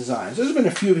his designs. There's been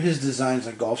a few of his designs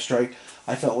like Gulf Strike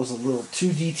I felt was a little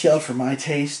too detailed for my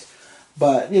taste.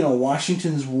 But,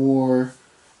 Washington's War,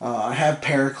 I have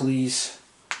Pericles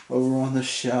over on the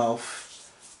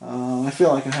shelf. I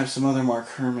feel like I have some other Mark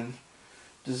Herman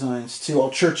designs too. Oh,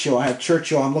 Churchill. I have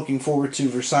Churchill. I'm looking forward to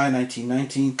Versailles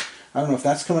 1919. I don't know if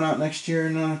that's coming out next year or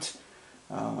not.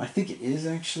 I think it is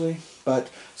actually. But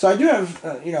so I do have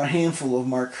a handful of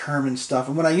Mark Herman stuff.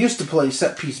 And when I used to play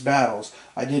set piece battles,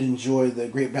 I did enjoy the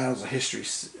Great Battles of History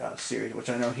series, which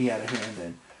I know he had a hand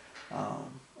in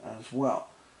as well.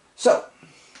 So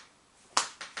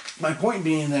my point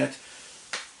being that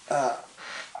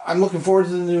I'm looking forward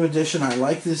to the new edition. I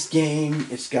like this game.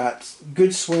 It's got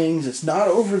good swings. It's not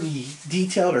overly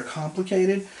detailed or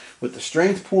complicated with the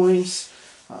strength points,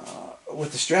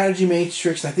 with the strategy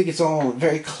matrix. I think it's all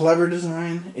very clever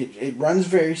design. It runs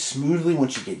very smoothly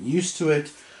once you get used to it.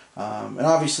 And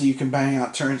obviously you can bang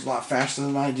out turns a lot faster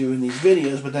than I do in these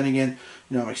videos, but then again,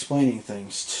 I'm explaining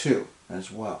things too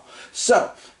as well.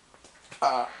 So,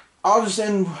 I'll just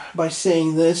end by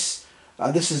saying this.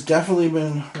 This has definitely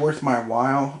been worth my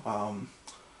while.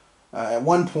 At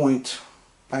one point,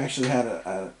 I actually had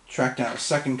to track down a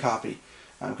second copy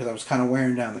because I was kind of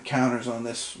wearing down the counters on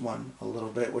this one a little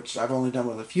bit, which I've only done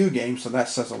with a few games, so that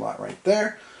says a lot right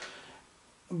there.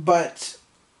 But,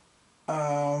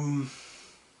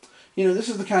 this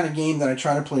is the kind of game that I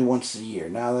try to play once a year.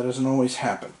 Now, that doesn't always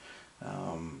happen.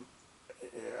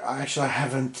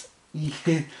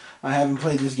 I haven't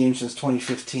played this game since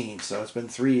 2015, so it's been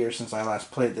 3 years since I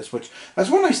last played this, which, that's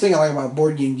one nice thing I like about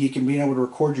Board Game Geek and being able to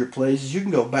record your plays, is you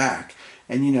can go back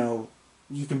and,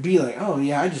 you can be like, oh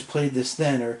yeah, I just played this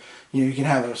then, or, you can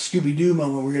have a Scooby-Doo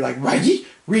moment where you're like, righty,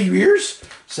 re-rears?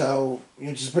 So,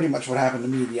 which is pretty much what happened to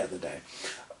me the other day.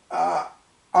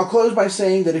 I'll close by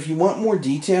saying that if you want more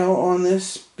detail on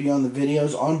this, beyond the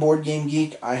videos, on Board Game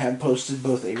Geek, I have posted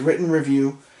both a written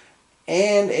review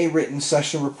and a written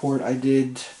session report I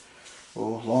did a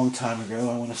long time ago.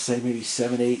 I want to say maybe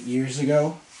 7-8 years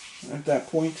ago at that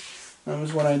point. That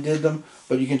was when I did them.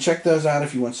 But you can check those out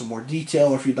if you want some more detail,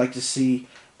 or if you'd like to see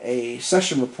a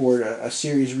session report, a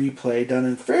series replay done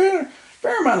in fair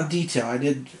amount of detail. I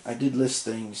did list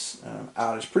things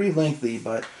out. It's pretty lengthy,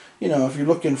 but if you're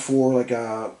looking for like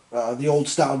the old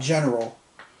style general,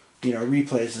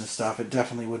 replays and stuff, it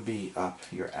definitely would be up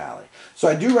your alley. So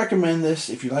I do recommend this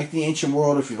if you like the ancient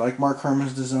world, if you like Mark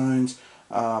Herman's designs.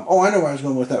 Oh, I know where I was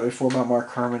going with that before about Mark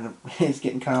Herman. It's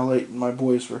getting kind of late, and my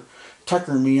boys were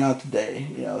tuckering me out today.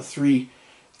 You know,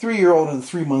 three-year-old and a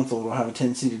 3-month-old will have a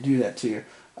tendency to do that to you.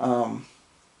 Well,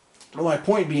 my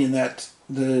point being that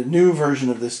the new version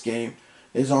of this game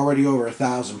is already over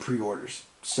 1,000 pre-orders,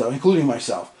 so including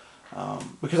myself,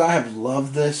 because I have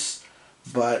loved this,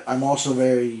 but I'm also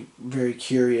very, very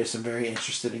curious and very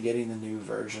interested in getting the new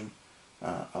version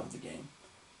of the game.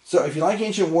 So if you like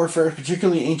ancient warfare,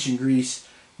 particularly ancient Greece,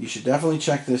 you should definitely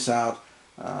check this out.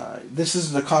 This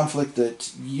is the conflict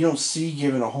that you don't see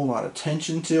given a whole lot of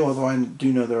attention to, although I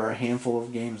do know there are a handful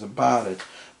of games about it.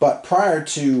 But prior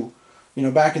to,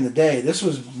 back in the day, this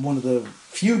was one of the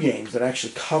few games that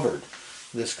actually covered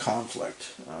this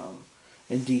conflict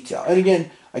in detail. And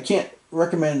again, I can't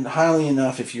recommend highly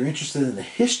enough if you're interested in the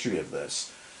history of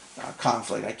this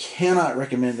conflict. I cannot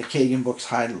recommend the Kagan books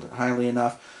highly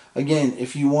enough. Again,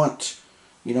 if you want,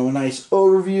 a nice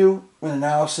overview and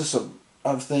analysis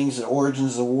of things, the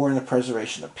origins of the war and the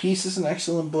preservation of peace is an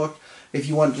excellent book. If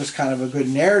you want just kind of a good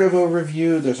narrative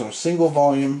overview, there's a single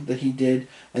volume that he did.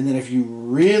 And then if you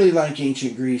really like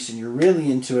ancient Greece and you're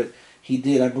really into it, he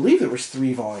did, I believe there was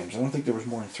 3 volumes. I don't think there was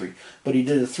more than 3. But he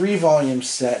did a 3-volume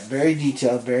set, very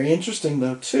detailed, very interesting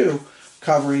though too,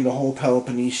 covering the whole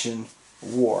Peloponnesian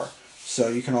War. So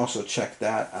you can also check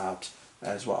that out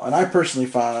as well. And I personally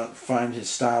find his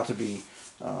style to be,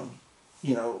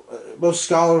 both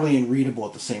scholarly and readable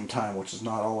at the same time, which is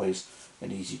not always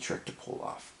an easy trick to pull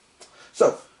off.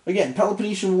 So, again,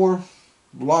 Peloponnesian War,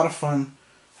 a lot of fun.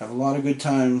 Have a lot of good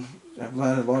time. I've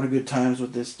had a lot of good times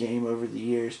with this game over the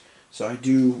years. So I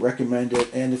do recommend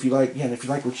it. And if you like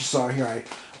what you saw here, I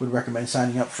would recommend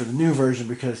signing up for the new version,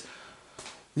 because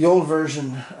the old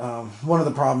version, one of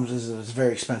the problems is that it's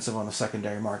very expensive on the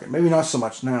secondary market. Maybe not so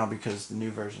much now because the new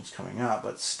version's coming out,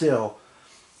 but still,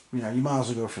 you might as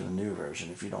well go for the new version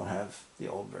if you don't have the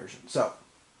old version. So,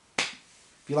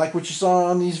 if you like what you saw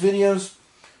on these videos,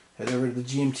 head over to the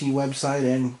GMT website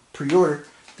and pre-order.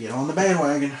 Get on the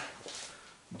bandwagon.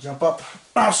 Jump up.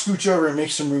 I'll scooch over and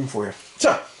make some room for you.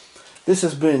 So, this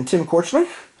has been Tim Korchner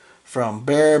from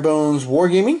Bare Bones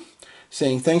Wargaming,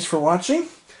 saying thanks for watching,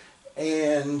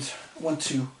 and I want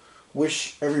to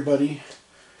wish everybody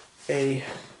a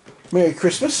Merry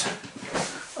Christmas.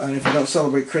 And if you don't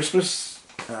celebrate Christmas,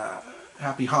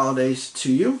 happy holidays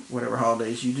to you. Whatever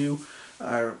holidays you do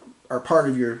are part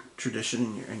of your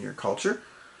tradition and your culture.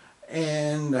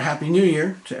 And a Happy New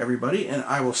Year to everybody. And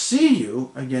I will see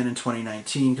you again in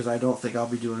 2019, because I don't think I'll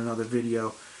be doing another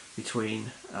video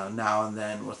between now and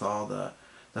then with all the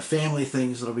family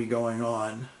things that'll be going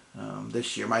on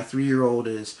this year. My 3-year-old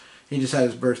he just had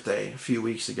his birthday a few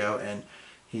weeks ago, and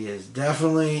he is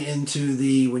definitely into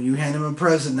when you hand him a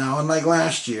present now, unlike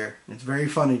last year. It's very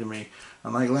funny to me.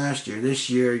 Unlike last year, this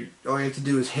year, all you have to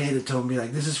do is hand it to him and be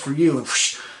like, this is for you, and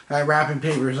whoosh, that wrapping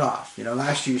paper is off.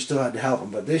 Last year you still had to help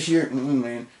him, but this year,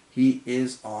 man, he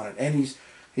is on it. And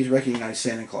he's recognized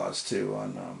Santa Claus, too,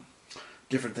 on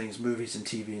different things, movies and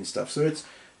TV and stuff. So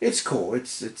it's cool.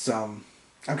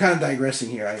 I'm kind of digressing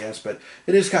here, I guess, but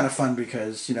it is kind of fun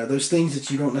because, those things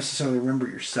that you don't necessarily remember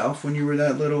yourself when you were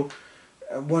that little,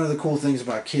 one of the cool things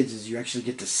about kids is you actually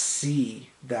get to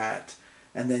see that,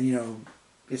 and then,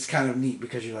 it's kind of neat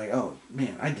because you're like, oh,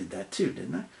 man, I did that too,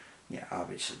 didn't I? Yeah,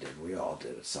 obviously did. We all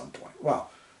did at some point. Well,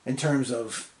 in terms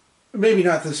of, maybe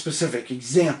not the specific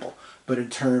example, but in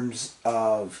terms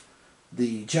of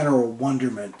the general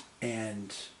wonderment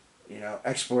and,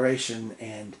 exploration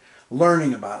and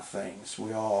learning about things,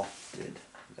 we all did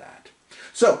that.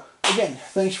 So, again,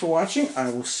 thanks for watching. I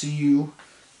will see you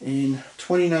in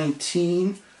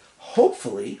 2019.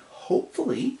 Hopefully,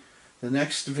 the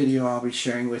next video I'll be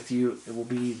sharing with you, it will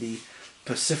be the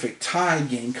Pacific Tide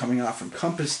game coming out from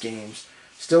Compass Games.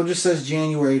 Still just says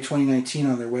January 2019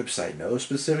 on their website. No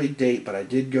specific date, but I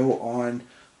did go on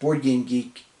Board Game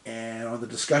Geek and on the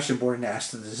discussion board and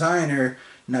asked the designer,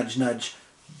 nudge, nudge,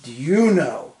 do you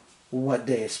know what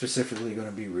day it's specifically going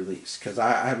to be released? Because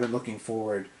I have been looking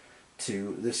forward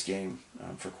to this game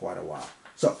for quite a while.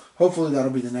 So hopefully that'll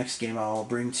be the next game I'll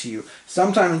bring to you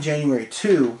sometime in January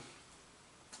 2.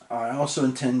 I also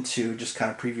intend to just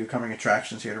kind of preview coming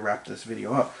attractions here to wrap this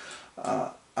video up.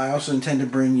 I also intend to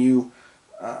bring you,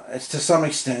 it's to some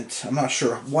extent, I'm not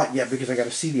sure what yet because I got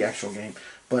to see the actual game,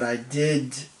 but I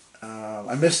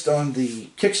missed on the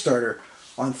Kickstarter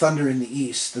on Thunder in the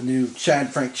East, the new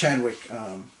Frank Chadwick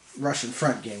Russian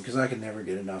Front game, because I can never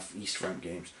get enough East Front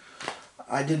games.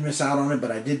 I did miss out on it,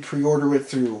 but I did pre-order it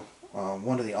through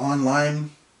one of the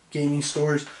online gaming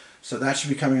stores. So that should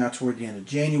be coming out toward the end of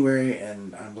January,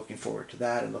 and I'm looking forward to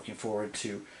that and looking forward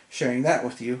to sharing that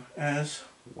with you as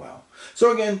well.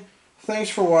 So again, thanks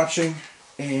for watching.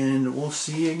 and we'll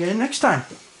see you again next time.